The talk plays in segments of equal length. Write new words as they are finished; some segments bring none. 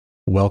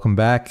Welcome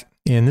back.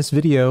 In this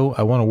video,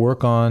 I want to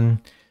work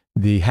on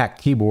the hack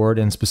keyboard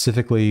and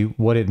specifically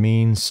what it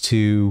means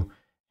to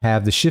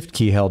have the shift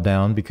key held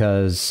down,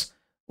 because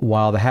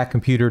while the hack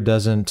computer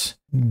doesn't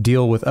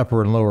deal with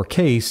upper and lower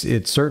case,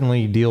 it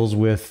certainly deals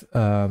with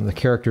the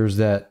characters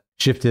that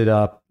shifted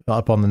up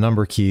on the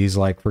number keys,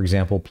 like for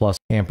example, plus,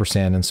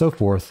 ampersand, and so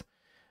forth.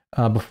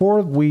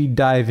 Before we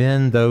dive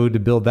in, though, to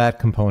build that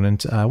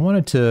component, I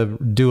wanted to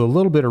do a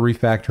little bit of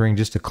refactoring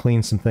just to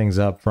clean some things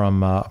up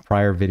from a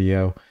prior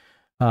video.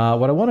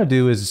 What I want to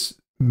do is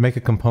make a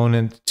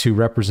component to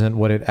represent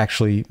what it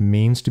actually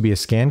means to be a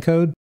scan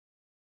code.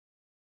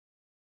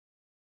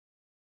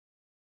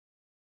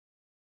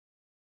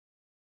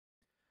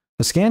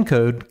 A scan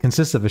code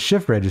consists of a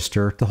shift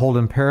register to hold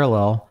in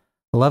parallel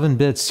 11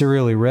 bits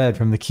serially read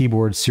from the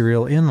keyboard's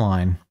serial in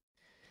line.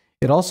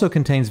 It also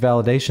contains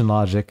validation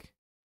logic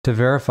to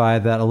verify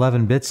that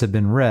 11 bits have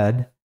been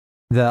read,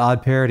 that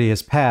odd parity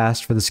has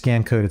passed for the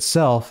scan code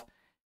itself,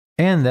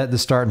 and that the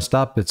start and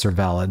stop bits are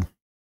valid.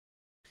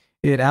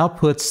 It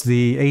outputs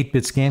the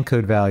 8-bit scan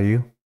code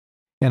value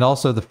and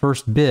also the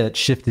first bit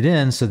shifted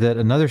in so that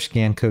another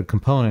scan code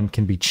component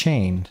can be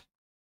chained.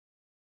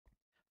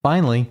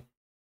 Finally,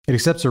 it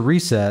accepts a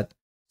reset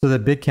so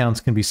that bit counts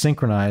can be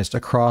synchronized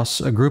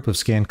across a group of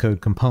scan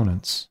code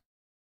components.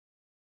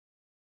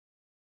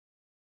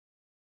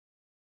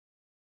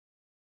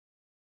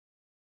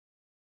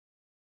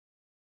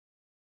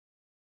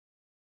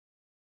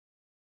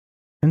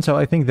 And so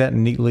I think that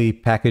neatly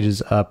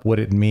packages up what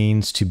it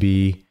means to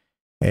be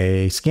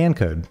a scan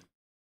code.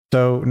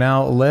 So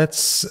now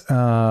let's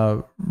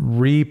reinsert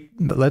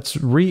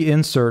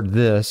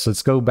this.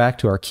 Let's go back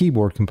to our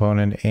keyboard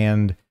component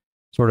and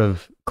sort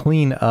of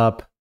clean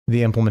up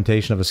the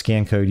implementation of a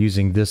scan code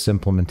using this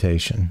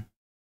implementation.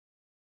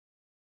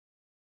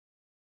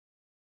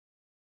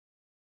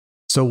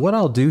 So what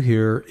I'll do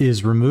here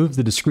is remove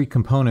the discrete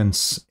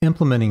components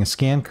implementing a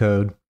scan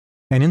code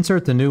and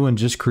insert the new one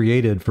just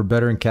created for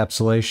better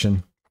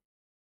encapsulation.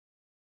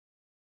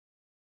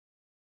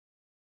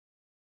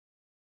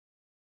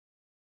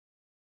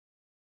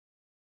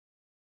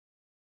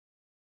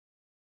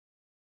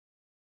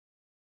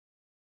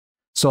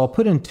 So I'll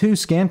put in two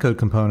scan code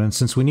components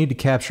since we need to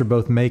capture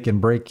both make and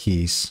break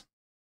keys.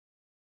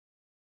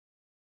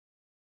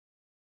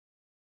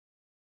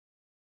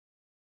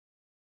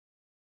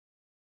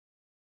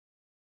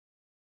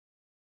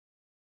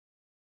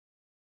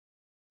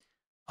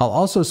 I'll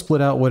also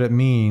split out what it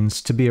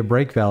means to be a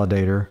break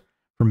validator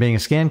from being a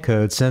scan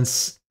code,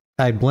 since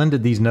I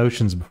blended these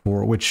notions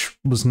before, which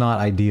was not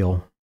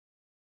ideal.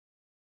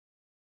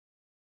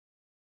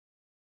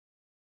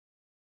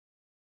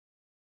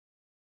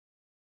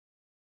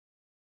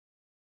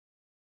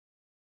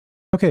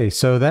 Okay,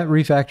 so that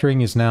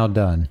refactoring is now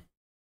done.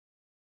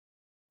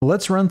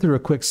 Let's run through a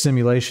quick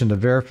simulation to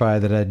verify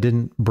that I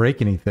didn't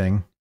break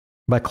anything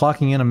by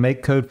clocking in a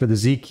make code for the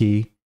Z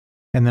key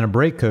and then a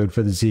break code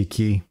for the Z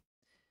key,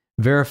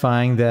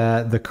 verifying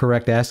that the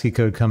correct ASCII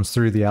code comes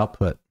through the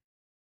output.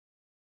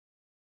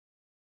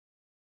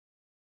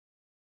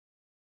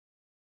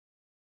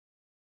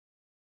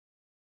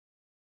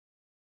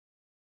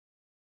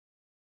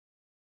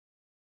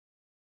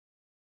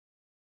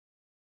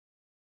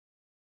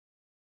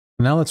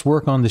 Now let's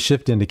work on the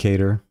shift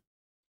indicator.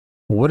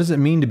 What does it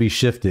mean to be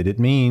shifted? It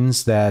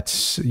means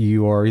that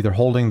you are either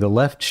holding the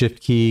left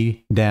shift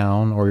key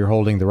down or you're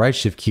holding the right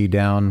shift key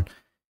down.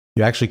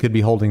 You actually could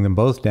be holding them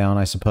both down,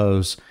 I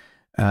suppose.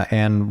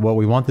 And what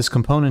we want this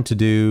component to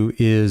do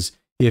is,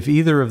 if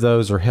either of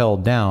those are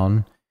held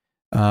down,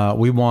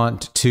 we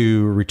want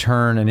to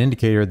return an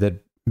indicator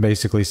that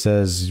basically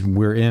says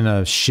we're in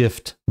a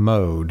shift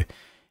mode.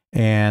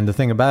 And the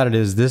thing about it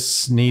is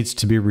this needs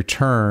to be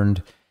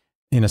returned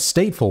in a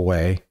stateful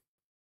way,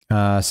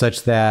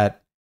 such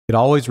that it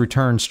always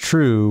returns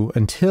true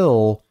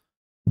until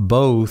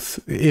both,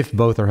 if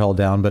both are held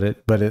down,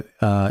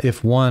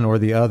 if one or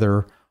the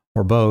other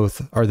or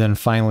both are then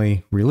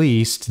finally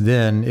released,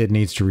 then it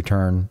needs to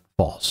return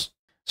false.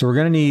 So we're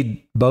going to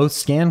need both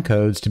scan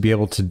codes to be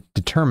able to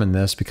determine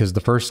this, because the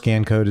first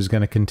scan code is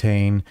going to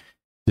contain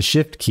the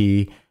shift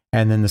key,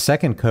 and then the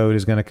second code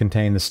is going to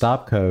contain the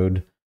stop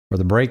code or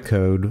the break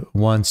code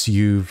once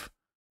you've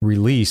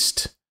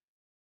released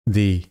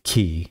the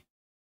key.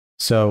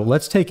 So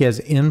let's take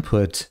as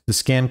input the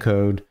scan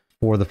code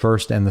for the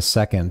first and the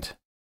second.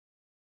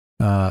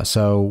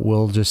 So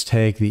we'll just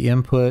take the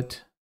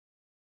input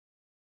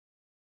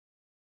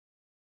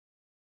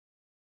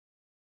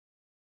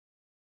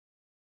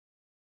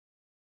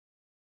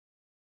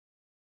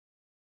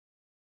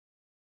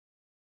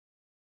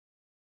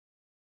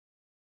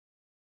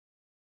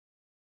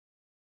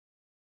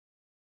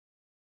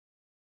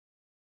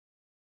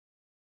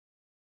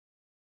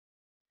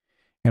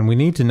and we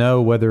need to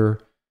know whether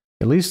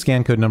at least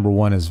scan code number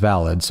 1 is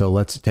valid, so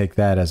let's take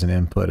that as an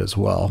input as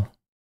well.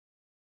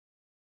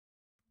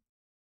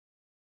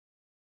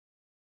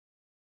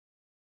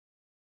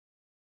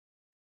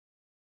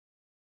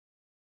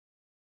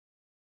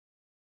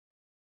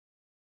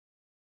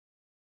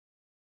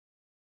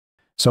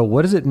 So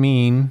what does it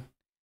mean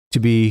to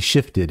be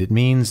shifted? It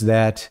means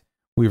that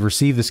we've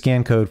received the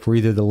scan code for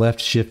either the left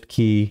shift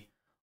key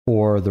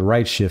or the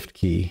right shift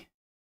key.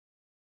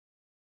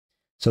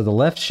 So the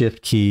left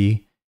shift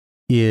key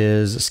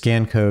is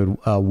scan code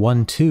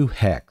 12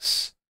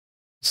 hex.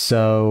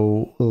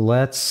 So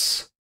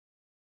let's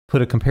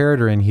put a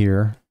comparator in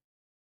here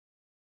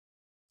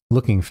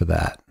looking for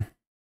that.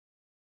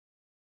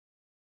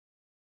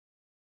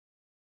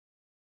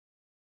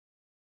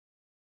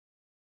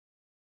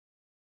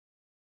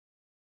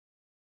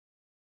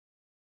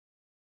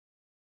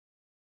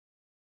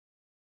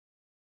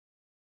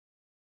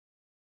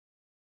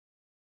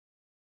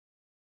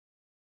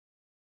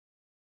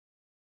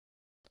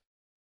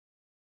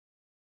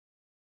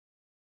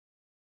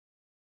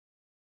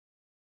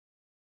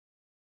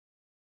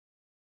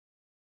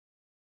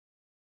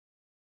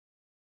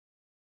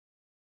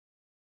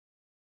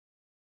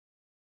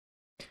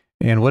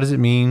 And what does it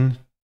mean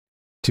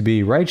to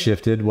be right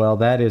shifted? Well,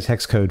 that is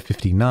hex code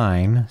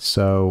 59.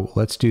 So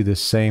let's do the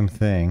same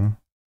thing.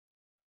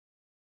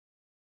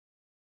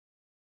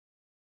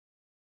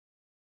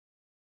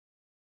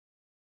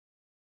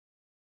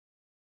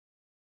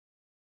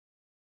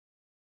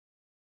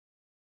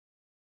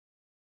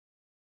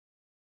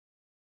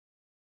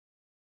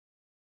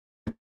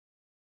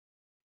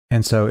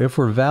 And so if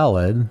we're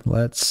valid,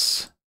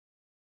 let's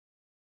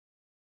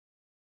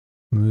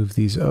move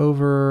these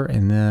over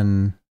and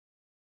then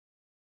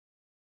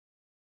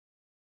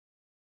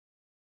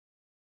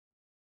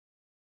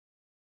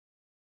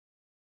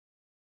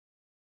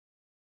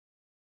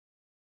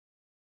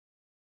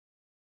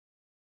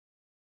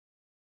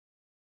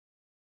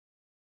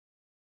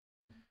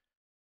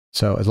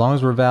so as long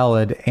as we're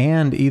valid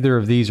and either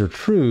of these are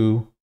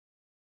true,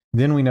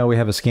 then we know we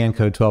have a scan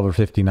code 12 or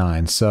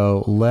 59.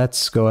 So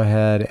let's go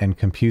ahead and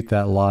compute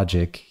that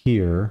logic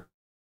here.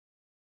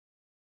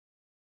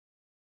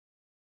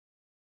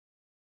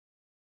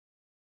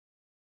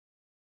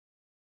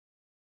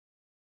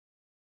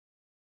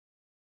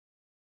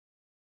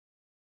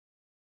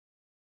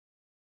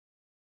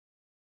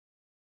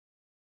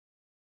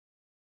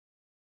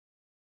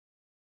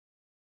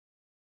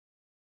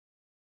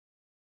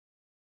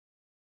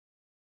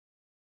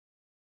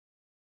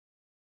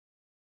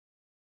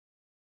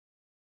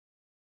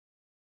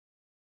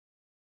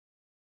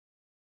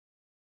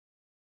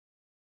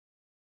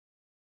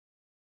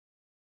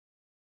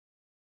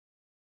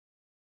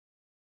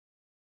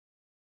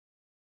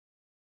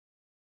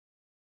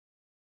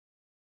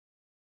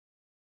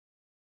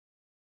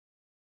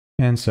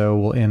 And so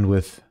we'll end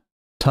with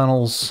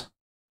tunnels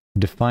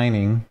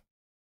defining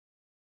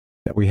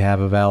that we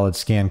have a valid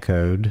scan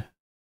code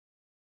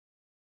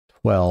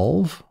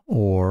 12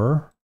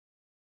 or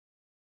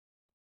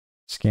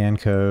scan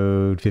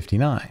code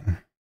 59.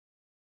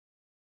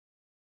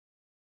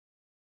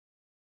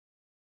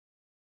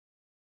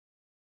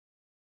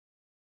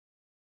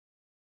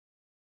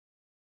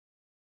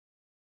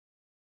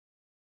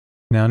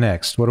 Now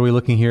next, what are we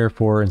looking here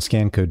for in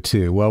scan code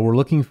 2? Well, we're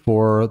looking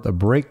for the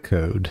break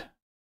code.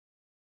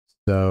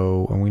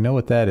 So, and we know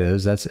what that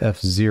is. That's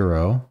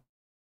F0.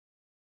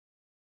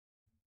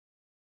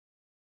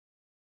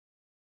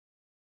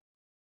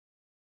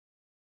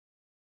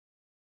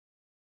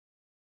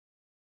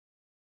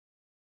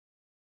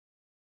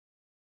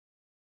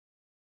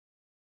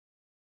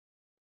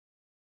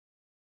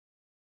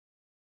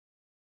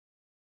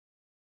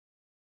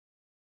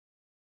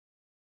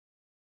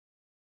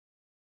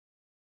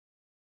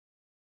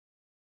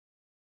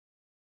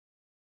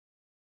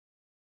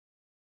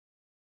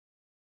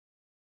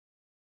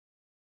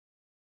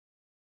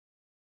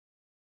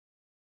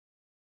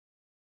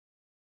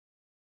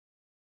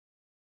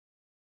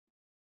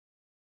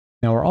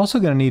 Now we're also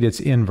going to need its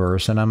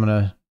inverse,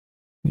 and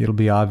it'll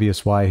be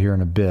obvious why here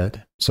in a bit.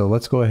 So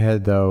let's go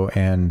ahead though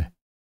and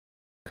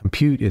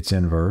compute its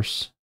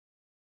inverse.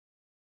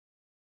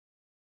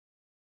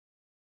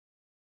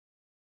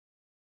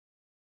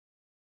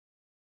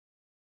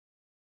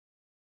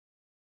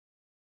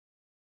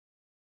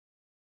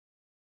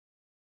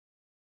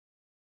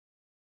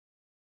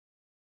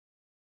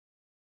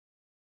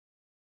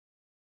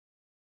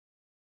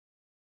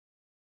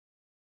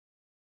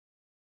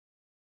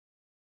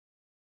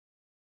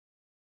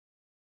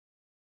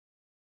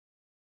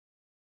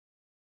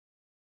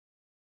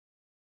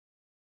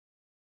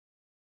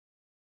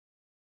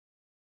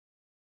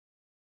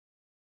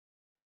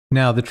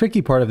 Now, the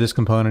tricky part of this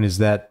component is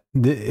that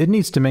it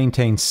needs to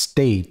maintain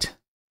state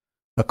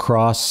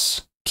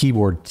across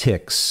keyboard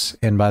ticks.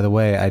 And by the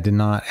way, I did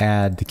not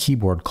add the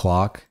keyboard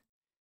clock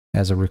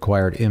as a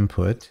required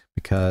input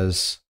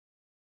because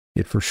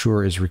it for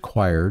sure is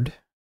required.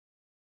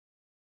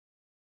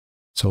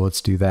 So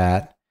let's do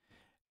that.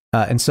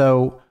 And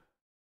so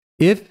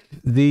if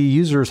the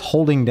user is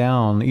holding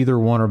down either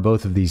one or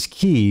both of these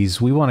keys,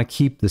 we want to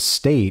keep the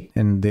state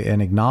and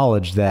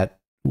acknowledge that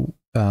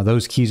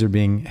those keys are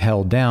being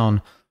held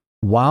down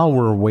while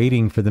we're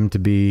waiting for them to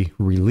be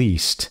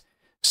released.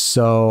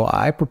 So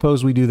I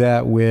propose we do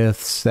that with,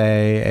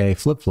 say, a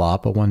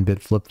flip-flop, a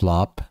 1-bit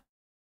flip-flop.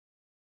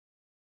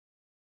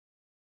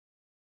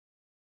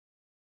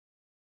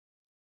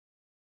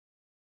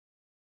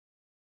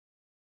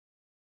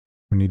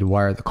 need to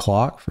wire the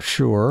clock for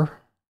sure.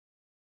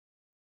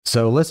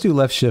 So let's do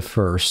left shift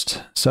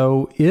first.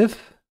 So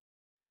if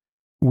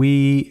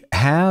we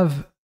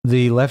have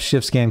the left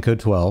shift scan code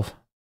 12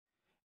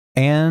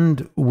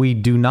 and we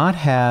do not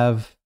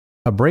have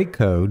a break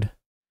code,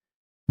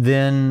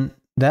 then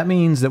that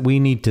means that we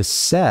need to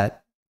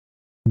set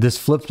this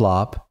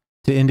flip-flop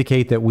to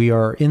indicate that we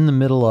are in the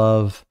middle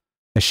of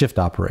a shift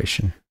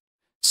operation.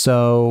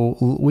 So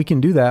we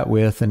can do that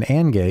with an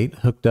AND gate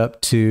hooked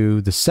up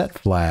to the set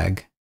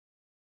flag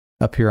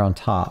up here on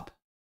top.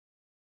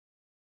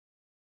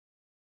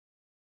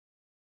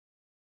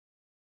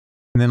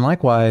 And then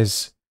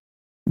likewise,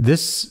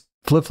 this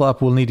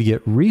flip-flop will need to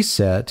get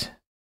reset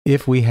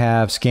if we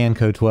have scan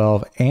code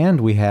 12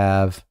 and we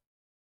have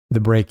the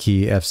break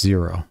key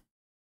F0.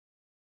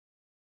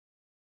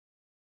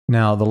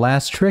 Now, the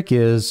last trick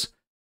is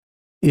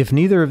if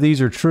neither of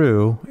these are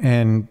true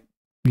and,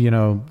 you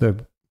know,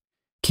 the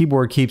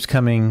keyboard keeps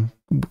coming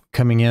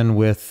in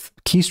with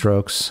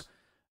keystrokes,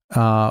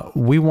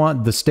 we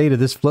want the state of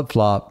this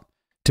flip-flop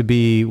to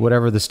be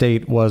whatever the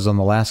state was on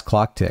the last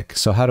clock tick.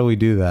 So how do we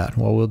do that?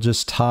 Well, we'll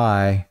just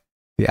tie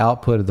the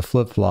output of the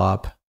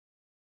flip-flop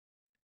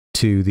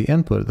to the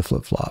input of the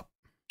flip-flop,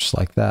 just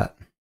like that.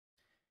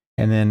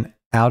 And then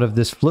out of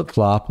this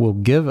flip-flop will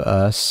give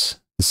us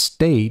the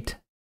state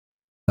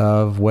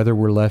of whether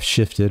we're left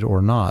shifted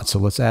or not. So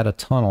let's add a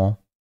tunnel.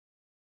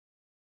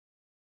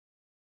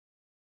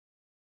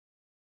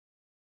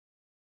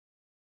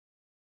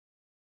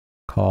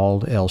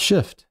 Called L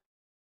shift.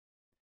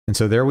 And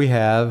so there we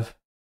have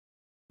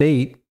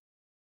state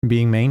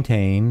being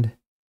maintained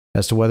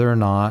as to whether or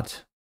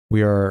not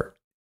we are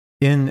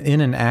in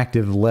an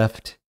active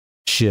left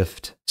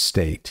shift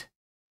state.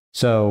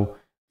 So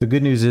the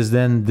good news is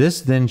then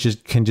this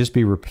can just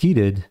be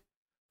repeated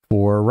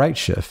for right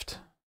shift.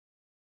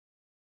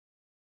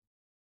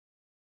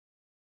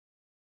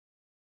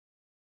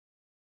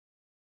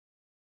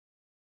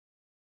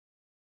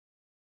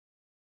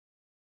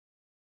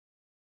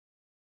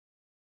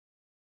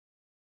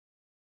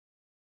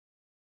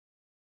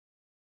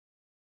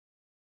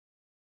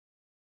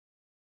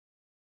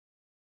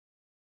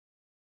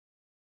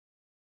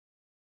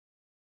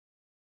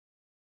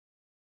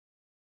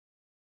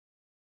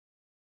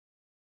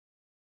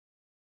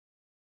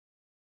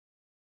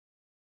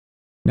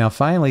 Now,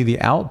 finally,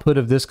 the output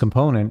of this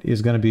component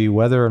is going to be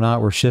whether or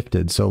not we're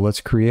shifted. So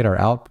let's create our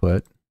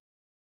output.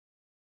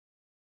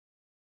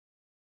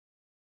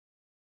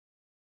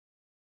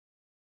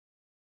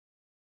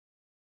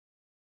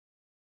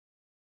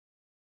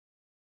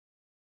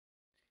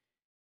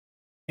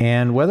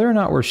 And whether or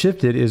not we're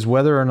shifted is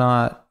whether or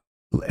not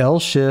L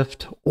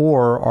shift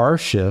or R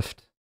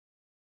shift,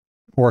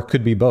 or it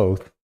could be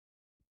both,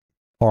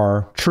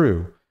 are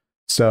true.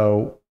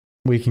 So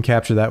we can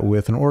capture that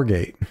with an OR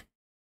gate.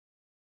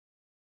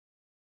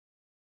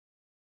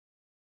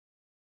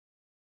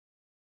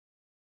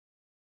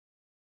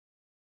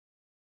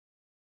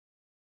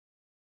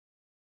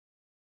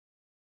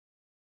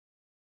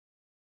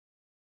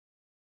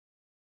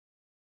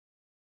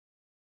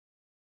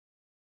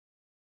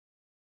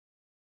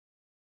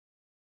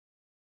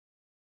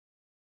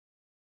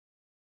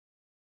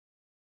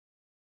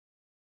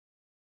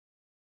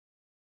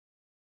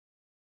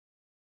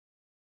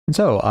 And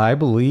so I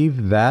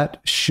believe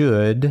that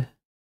should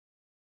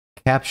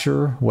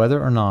capture whether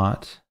or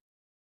not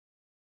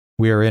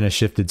we are in a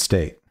shifted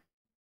state.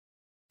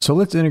 So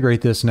let's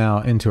integrate this now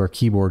into our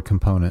keyboard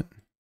component.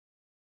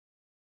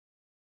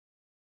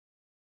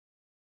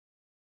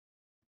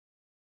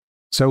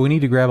 So we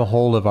need to grab a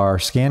hold of our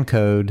scan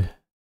code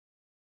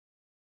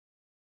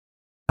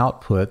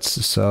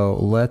outputs. So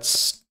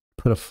let's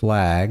put a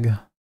flag.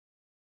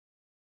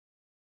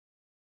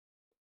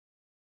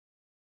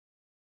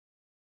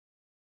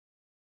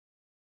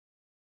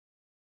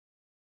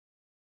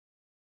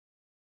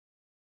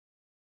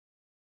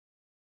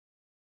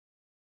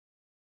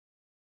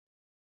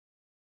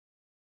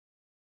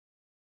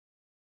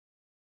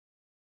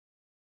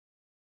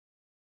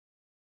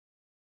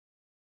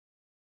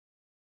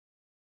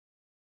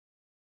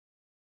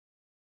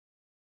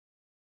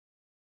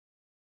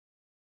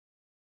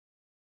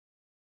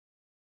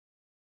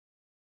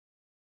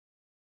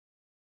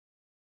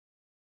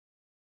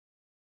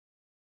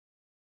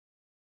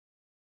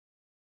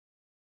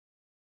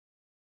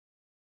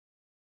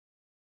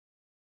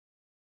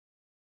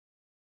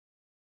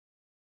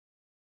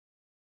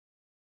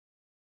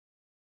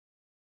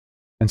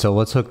 And so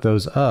let's hook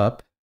those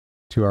up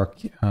to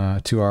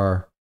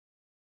our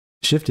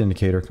shift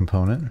indicator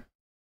component.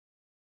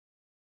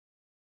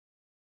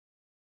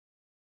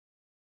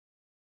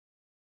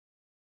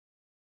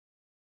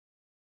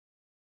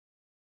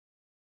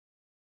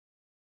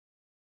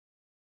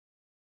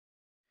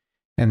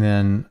 And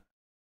then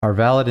our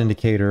valid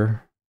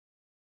indicator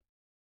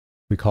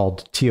we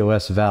called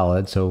TOS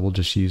valid, so we'll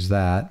just use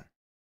that.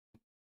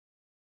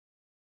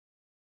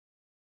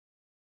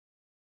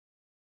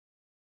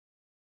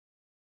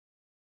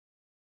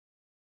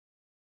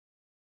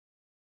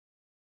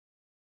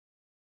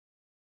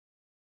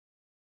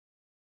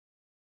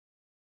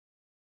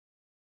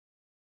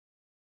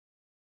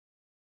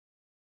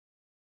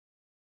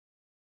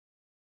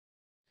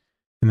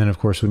 And then, of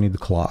course, we need the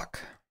clock.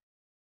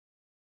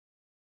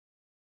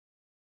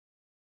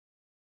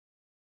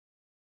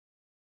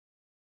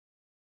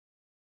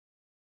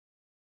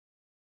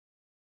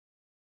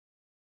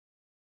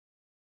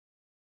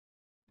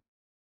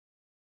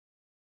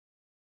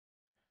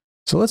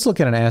 So let's look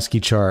at an ASCII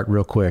chart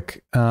real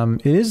quick.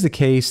 It is the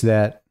case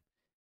that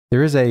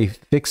there is a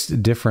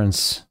fixed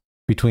difference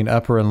between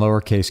upper and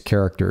lowercase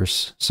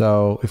characters.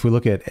 So if we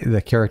look at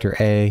the character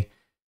A,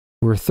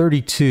 we're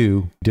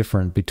 32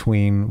 different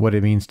between what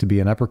it means to be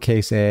an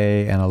uppercase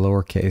A and a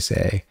lowercase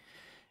a.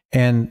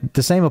 And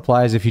the same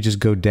applies if you just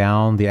go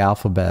down the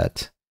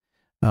alphabet.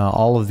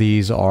 All of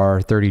these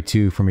are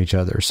 32 from each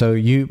other. So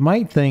you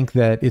might think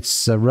that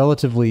it's a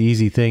relatively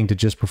easy thing to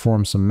just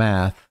perform some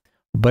math,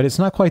 but it's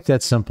not quite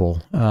that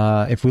simple.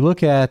 If we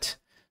look at,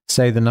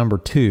 say, the number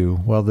 2,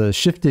 well, the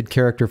shifted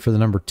character for the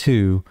number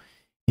 2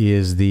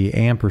 is the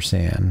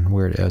ampersand,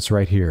 where it's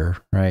right here,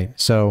 right?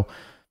 So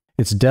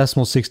it's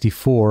decimal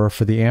 64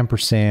 for the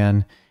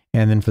ampersand,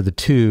 and then for the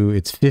 2,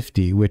 it's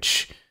 50,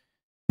 which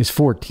is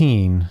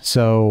 14.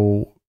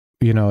 So,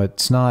 you know,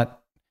 it's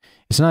not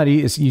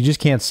easy. You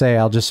just can't say,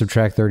 I'll just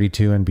subtract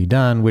 32 and be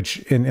done, which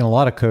in a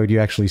lot of code, you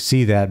actually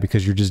see that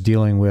because you're just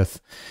dealing with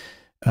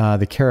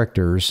the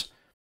characters.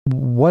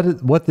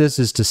 What this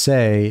is to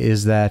say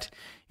is that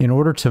in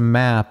order to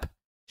map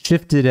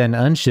shifted and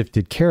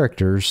unshifted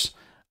characters,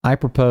 I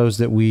propose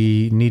that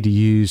we need to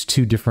use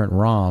 2 different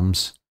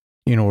ROMs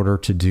in order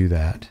to do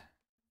that.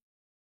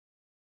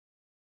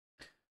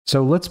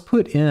 So let's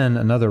put in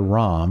another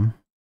ROM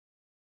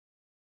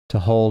to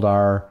hold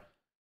our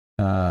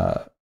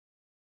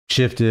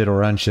shifted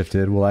or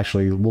unshifted.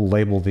 We'll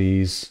label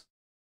these.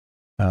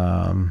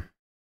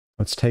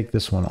 Let's take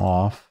this one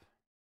off.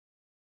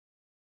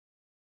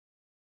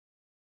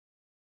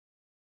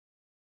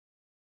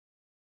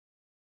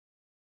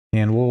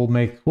 And we'll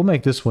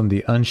make this one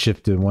the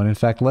unshifted one. In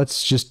fact,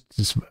 let's just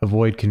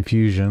avoid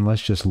confusion.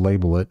 Let's just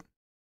label it.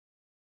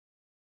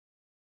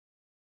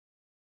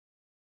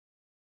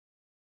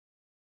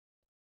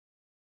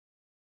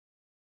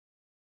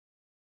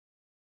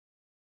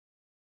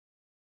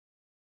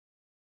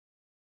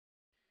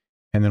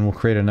 And then we'll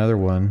create another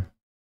one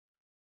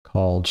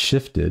called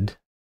shifted.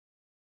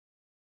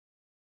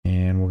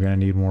 And we're going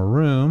to need more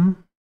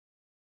room.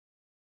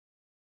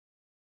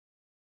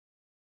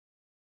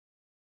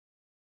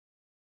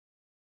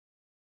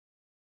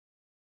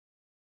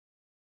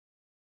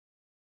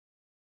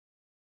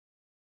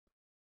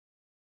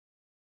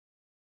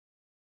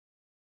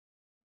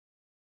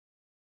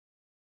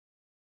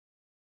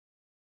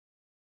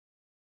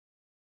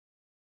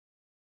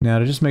 Now,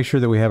 to just make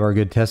sure that we have our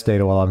good test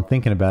data while I'm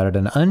thinking about it,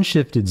 an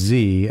unshifted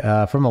Z,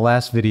 from the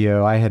last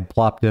video, I had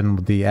plopped in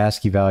the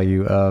ASCII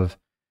value of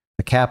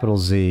a capital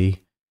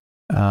Z.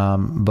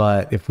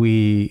 But if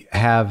we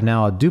have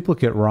now a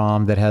duplicate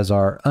ROM that has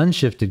our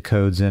unshifted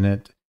codes in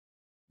it,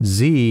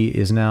 Z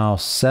is now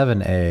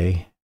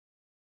 7A.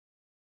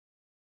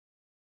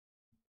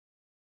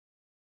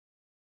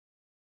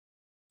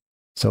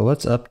 So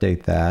let's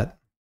update that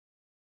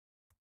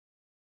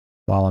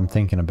while I'm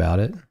thinking about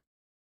it.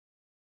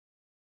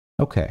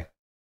 Okay.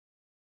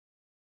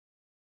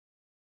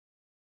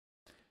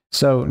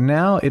 So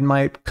now it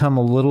might come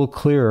a little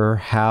clearer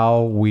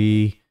how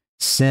we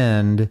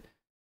send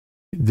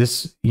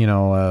this,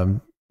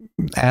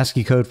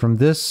 ASCII code from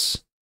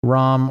this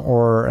ROM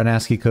or an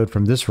ASCII code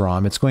from this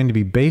ROM. It's going to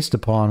be based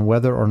upon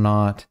whether or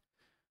not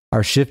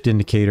our shift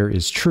indicator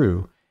is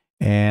true.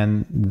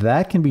 And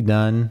that can be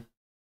done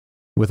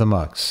with a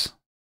mux.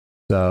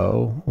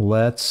 So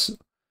let's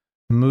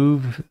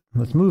move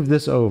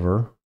this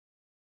over,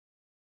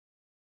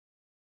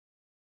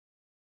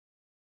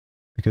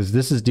 because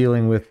this is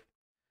dealing with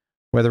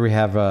whether we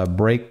have a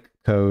break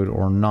code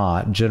or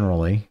not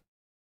generally,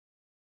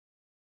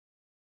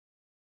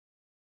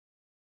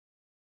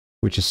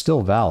 which is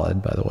still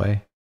valid, by the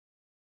way.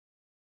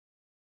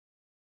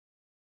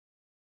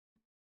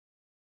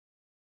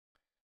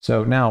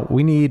 So now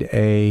we need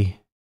a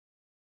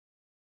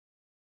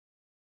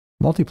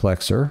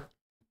multiplexer.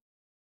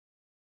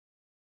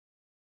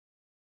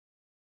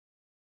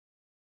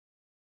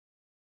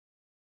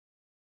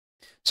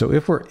 So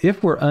if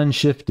we're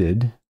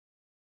unshifted,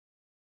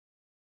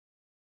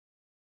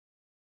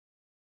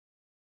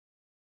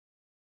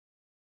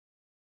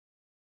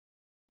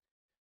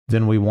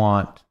 then we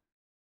want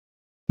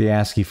the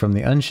ASCII from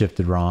the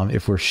unshifted ROM.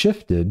 If we're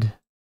shifted,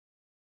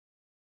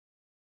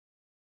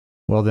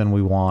 well, then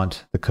we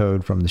want the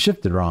code from the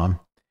shifted ROM.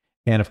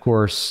 And of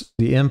course,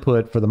 the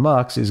input for the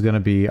mux is going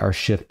to be our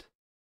shift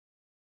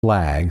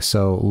flag.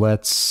 So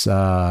let's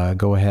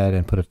go ahead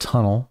and put a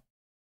tunnel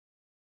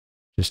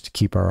just to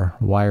keep our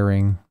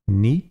wiring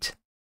neat.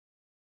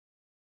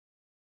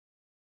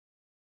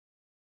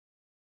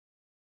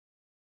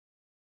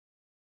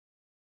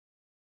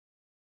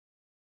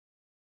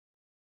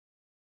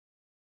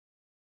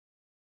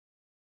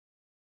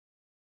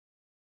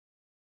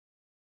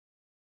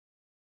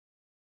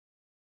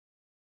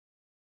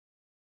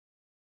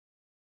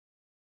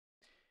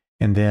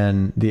 And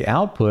then the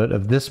output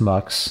of this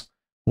mux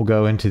will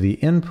go into the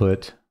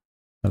input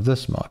of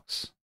this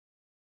mux.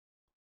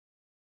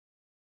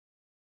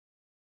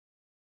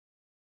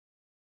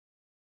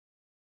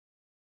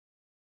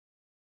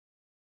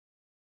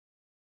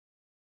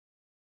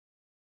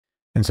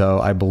 And so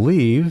I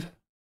believe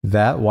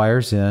that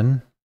wires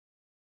in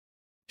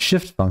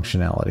shift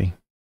functionality.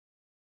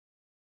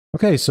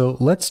 Okay, so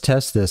let's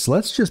test this.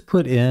 Let's just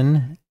put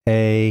in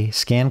a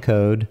scan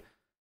code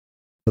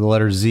for the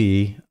letter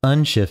Z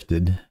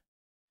unshifted.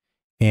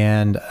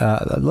 And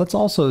let's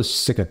also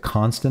stick a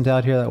constant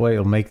out here. That way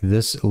it'll make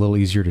this a little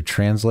easier to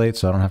translate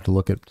so I don't have to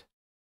look at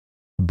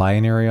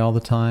binary all the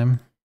time.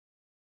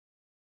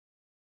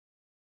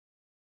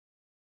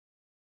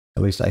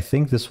 At least I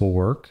think this will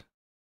work.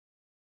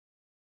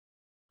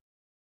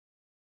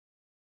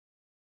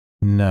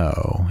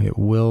 No, it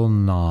will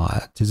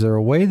not. Is there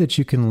a way that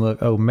you can look?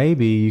 Oh,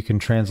 maybe you can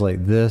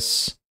translate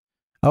this.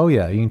 Oh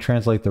yeah, you can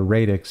translate the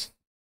radix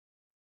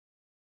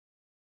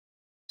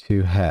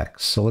to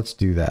hex. So let's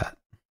do that.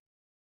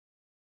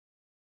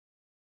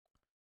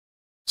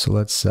 So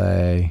let's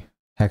say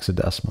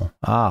hexadecimal.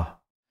 Ah,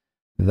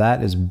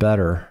 that is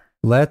better.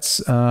 Let's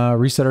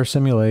reset our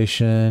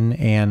simulation.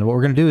 And what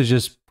we're going to do is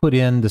just put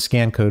in the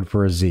scan code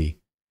for a Z.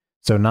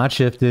 So not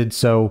shifted.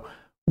 So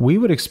we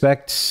would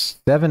expect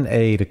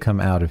 7A to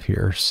come out of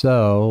here.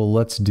 So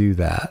let's do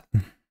that.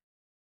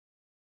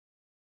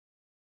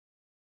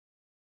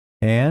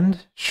 And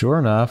sure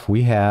enough,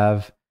 we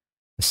have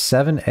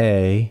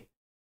 7A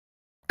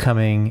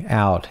coming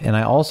out. And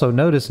I also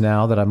notice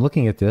now that I'm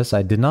looking at this,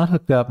 I did not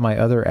hook up my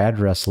other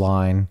address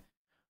line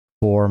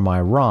for my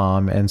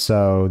ROM. And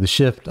so the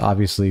shift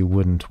obviously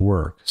wouldn't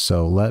work.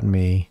 So let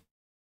me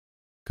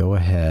go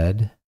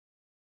ahead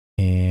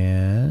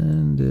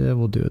and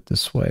we'll do it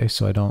this way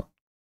so I don't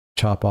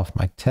chop off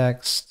my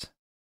text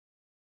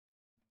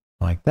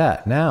like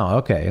that. Now,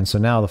 okay, and so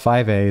now the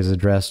 5A is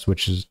addressed,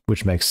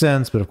 which makes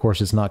sense, but of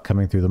course it's not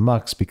coming through the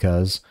mux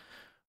because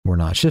we're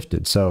not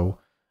shifted. So,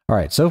 all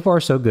right, so far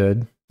so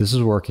good. This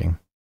is working.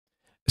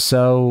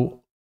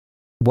 So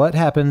what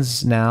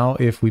happens now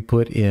if we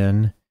put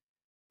in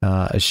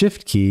a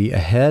shift key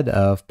ahead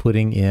of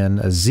putting in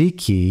a Z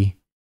key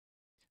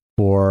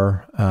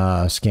for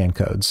scan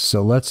codes?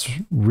 So let's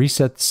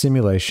reset the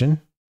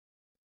simulation.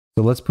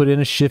 So let's put in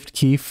a shift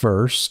key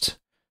first.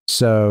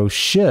 So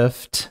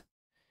shift,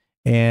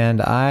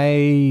 and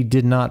I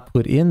did not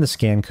put in the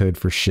scan code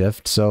for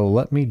shift, so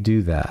let me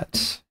do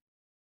that.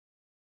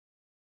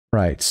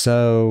 Right,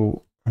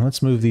 so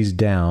let's move these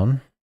down.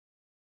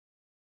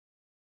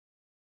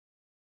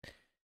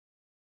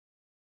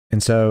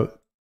 And so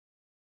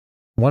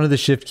one of the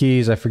shift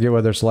keys, I forget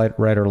whether it's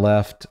right or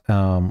left,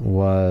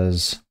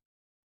 was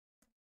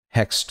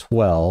hex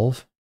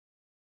 12.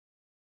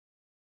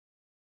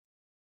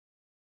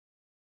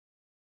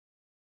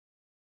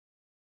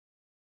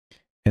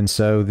 And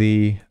so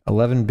the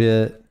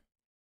 11-bit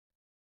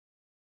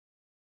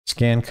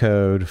scan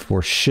code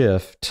for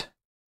shift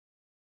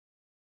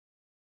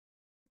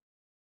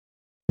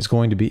is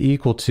going to be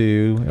equal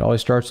to, it always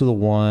starts with a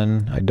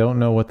 1. I don't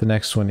know what the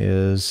next one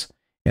is.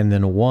 And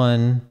then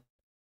 1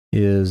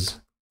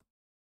 is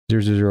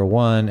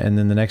 0001, and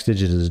then the next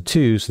digit is a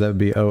 2, so that would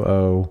be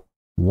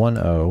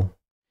 0010.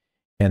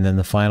 And then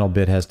the final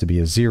bit has to be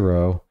a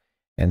 0.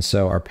 And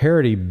so our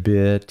parity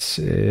bit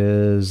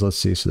is, let's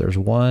see, so there's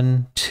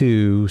 1,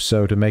 2.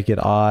 So to make it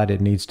odd,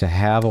 it needs to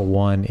have a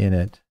 1 in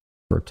it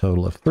for a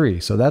total of 3.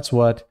 So that's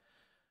what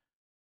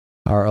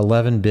our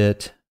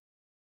 11-bit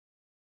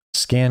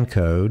scan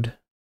code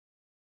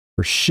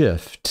for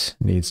shift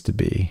needs to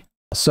be.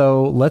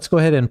 So let's go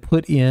ahead and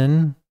put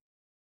in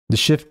the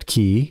shift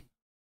key,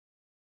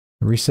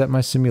 reset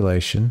my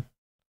simulation.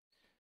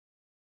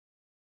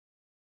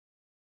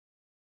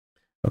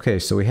 Okay,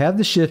 so we have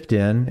the shift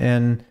in,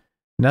 and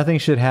nothing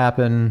should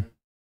happen,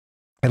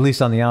 at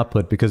least on the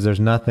output, because there's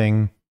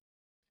nothing.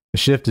 The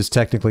shift is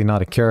technically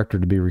not a character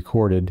to be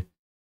recorded,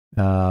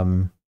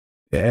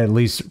 at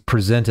least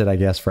presented, I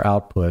guess, for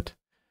output.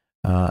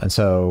 And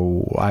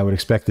so I would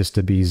expect this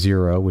to be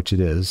 0, which it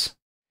is.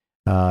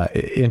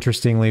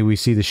 Interestingly, we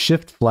see the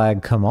shift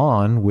flag come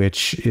on,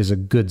 which is a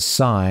good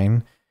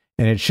sign,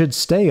 and it should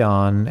stay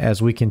on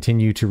as we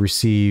continue to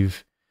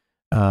receive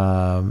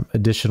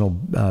additional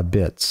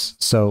bits.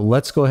 So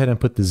let's go ahead and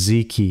put the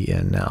Z key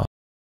in now.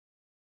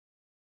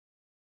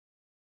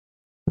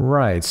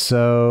 Right,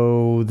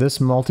 so this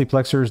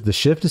multiplexer, the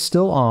shift is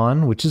still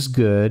on, which is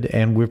good,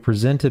 and we're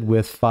presented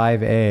with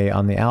 5A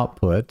on the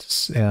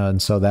output, and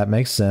so that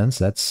makes sense.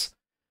 That's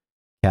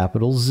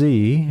capital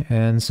Z,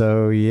 and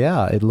so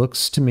yeah, it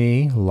looks to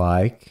me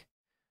like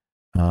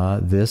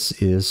this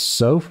is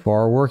so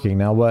far working.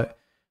 Now, what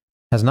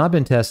has not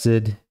been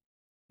tested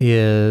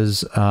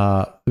is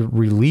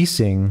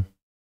releasing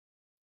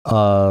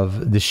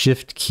of the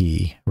shift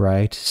key,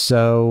 right?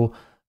 So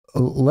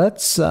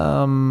let's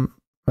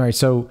all right,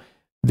 so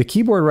the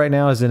keyboard right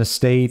now is in a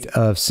state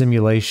of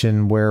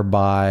simulation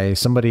whereby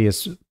somebody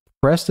has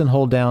pressed and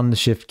hold down the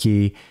shift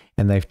key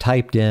and they've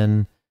typed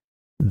in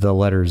the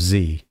letter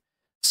Z.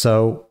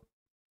 So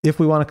if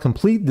we want to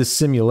complete this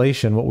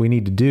simulation, what we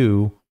need to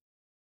do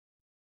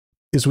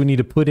is we need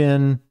to put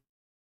in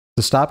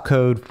the stop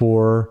code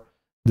for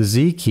the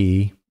Z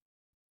key,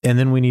 and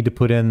then we need to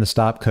put in the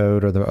stop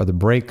code or the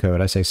break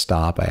code. I say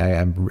stop.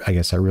 I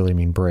guess I really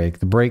mean break.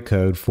 The break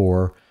code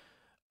for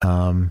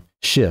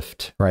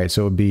shift, right?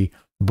 So it would be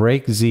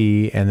break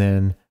Z and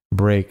then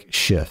break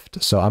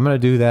shift. So I'm going to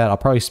do that. I'll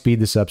probably speed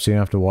this up so you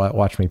don't have to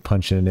watch me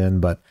punch it in.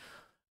 But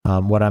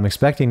what I'm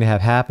expecting to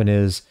have happen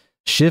is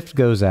shift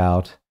goes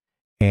out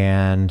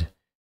and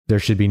there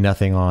should be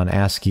nothing on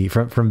ASCII.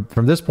 From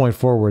this point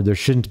forward, there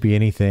shouldn't be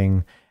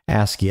anything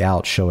ASCII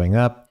out showing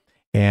up.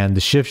 And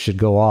the shift should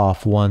go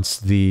off once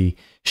the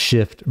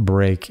shift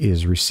break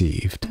is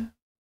received. And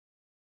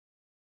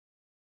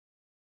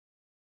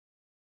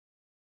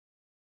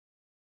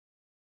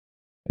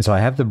so I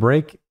have the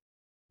break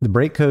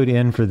code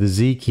in for the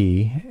Z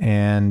key,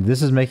 and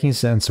this is making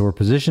sense. So we're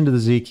positioned to the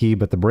Z key,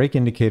 but the break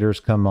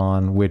indicators come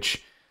on,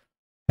 which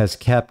has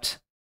kept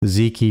the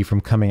Z key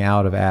from coming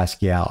out of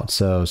ASCII out.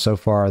 So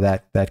far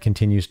that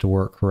continues to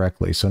work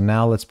correctly. So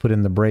now let's put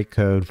in the break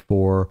code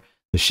for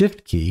the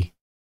shift key.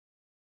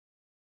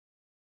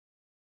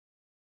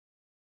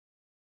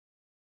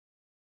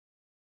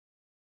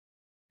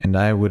 And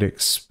I would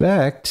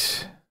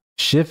expect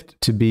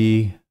shift to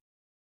be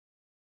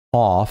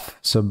off.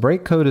 So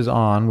break code is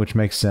on, which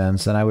makes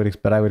sense. And I would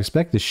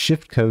expect the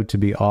shift code to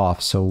be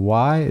off. So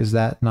why is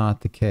that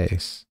not the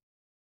case?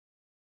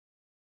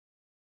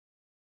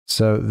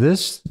 So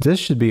this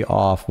should be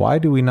off. Why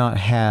do we not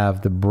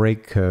have the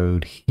break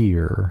code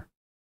here?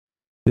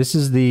 This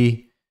is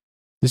the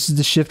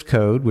shift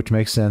code, which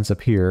makes sense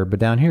up here. But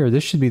down here,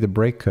 this should be the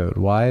break code.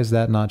 Why is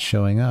that not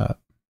showing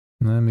up?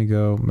 Let me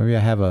go. Maybe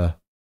I have a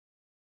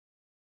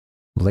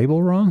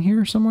label wrong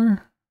here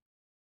somewhere.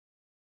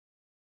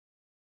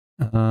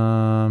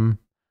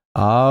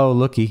 Oh,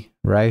 looky,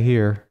 right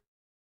here.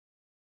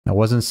 I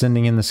wasn't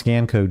sending in the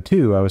scan code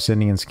 2, I was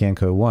sending in scan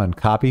code 1.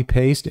 Copy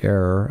paste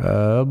error.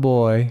 Oh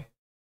boy.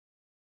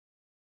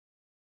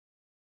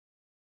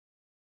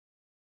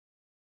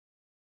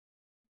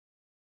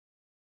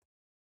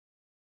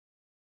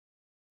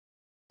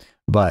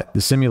 But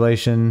the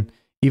simulation,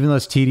 even though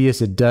it's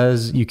tedious,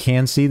 you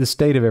can see the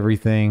state of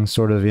everything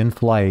sort of in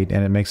flight,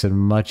 and it makes it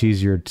much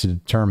easier to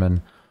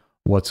determine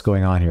what's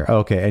going on here.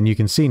 Okay, and you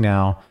can see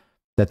now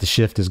that the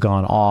shift has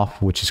gone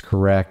off, which is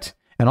correct.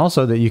 And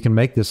also that you can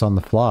make this on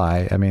the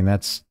fly. I mean,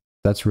 that's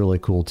really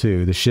cool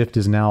too. The shift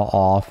is now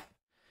off.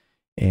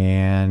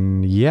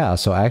 And yeah,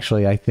 so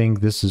actually I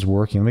think this is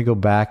working. Let me go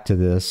back to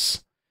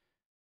this.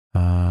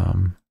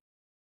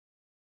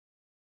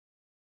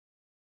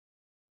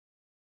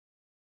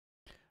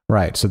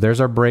 Right, so there's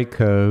our break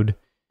code.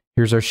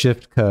 Here's our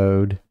shift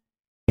code.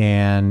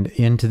 And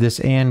into this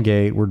AND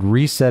gate, we're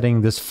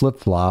resetting this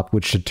flip-flop,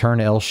 which should turn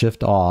L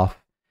shift off.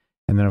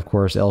 And then, of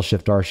course, L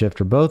shift, R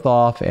shift are both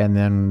off, and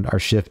then our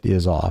shift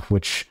is off,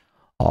 which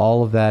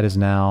all of that is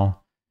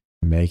now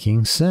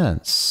making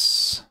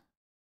sense.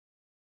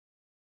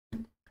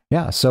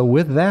 Yeah, so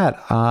with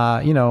that,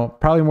 you know,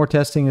 probably more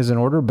testing is in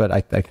order, but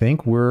I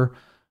think we're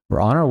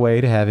on our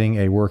way to having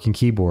a working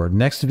keyboard.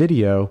 Next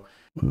video,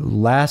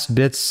 last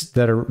bits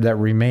that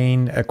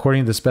remain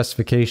according to the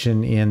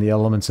specification in the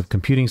elements of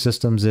computing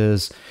systems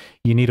is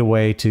you need a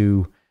way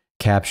to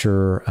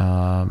capture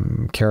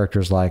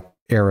characters like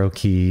arrow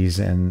keys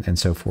and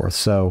so forth.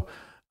 So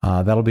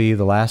that'll be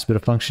the last bit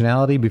of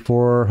functionality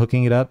before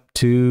hooking it up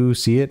to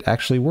see it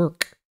actually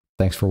work.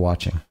 Thanks for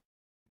watching.